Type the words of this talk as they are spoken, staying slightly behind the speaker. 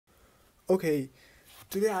Okay,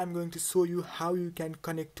 today I'm going to show you how you can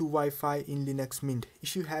connect to Wi-Fi in Linux Mint.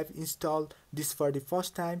 If you have installed this for the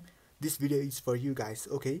first time, this video is for you guys.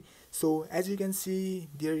 Okay, so as you can see,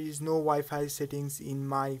 there is no Wi-Fi settings in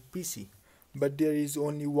my PC, but there is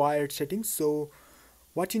only wired settings. So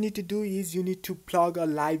what you need to do is you need to plug a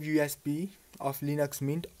live USB of Linux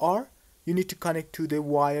Mint, or you need to connect to the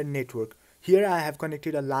wired network. Here I have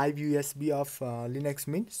connected a live USB of Linux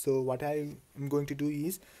Mint. So what I am going to do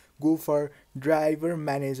is go for driver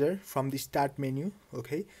manager from the start menu.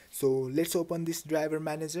 Okay, so let's open this driver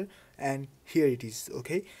manager, and here it is.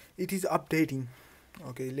 Okay, it is updating.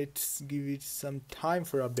 Okay, let's give it some time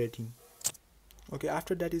for updating. Okay,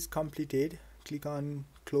 after that is completed, click on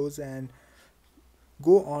close and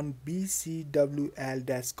go on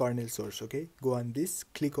bcwl-kernel source. Okay, go on this,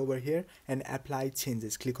 click over here and apply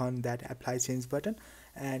changes. Click on that apply change button,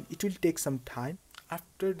 and it will take some time.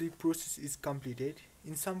 After the process is completed,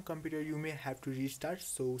 in some computer you may have to restart,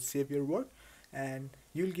 so save your work and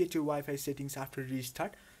you'll get your Wi-Fi settings after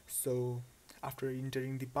restart. So after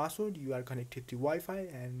entering the password, you are connected to Wi-Fi.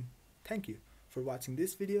 And thank you for watching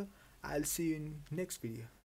this video. I'll see you in next video.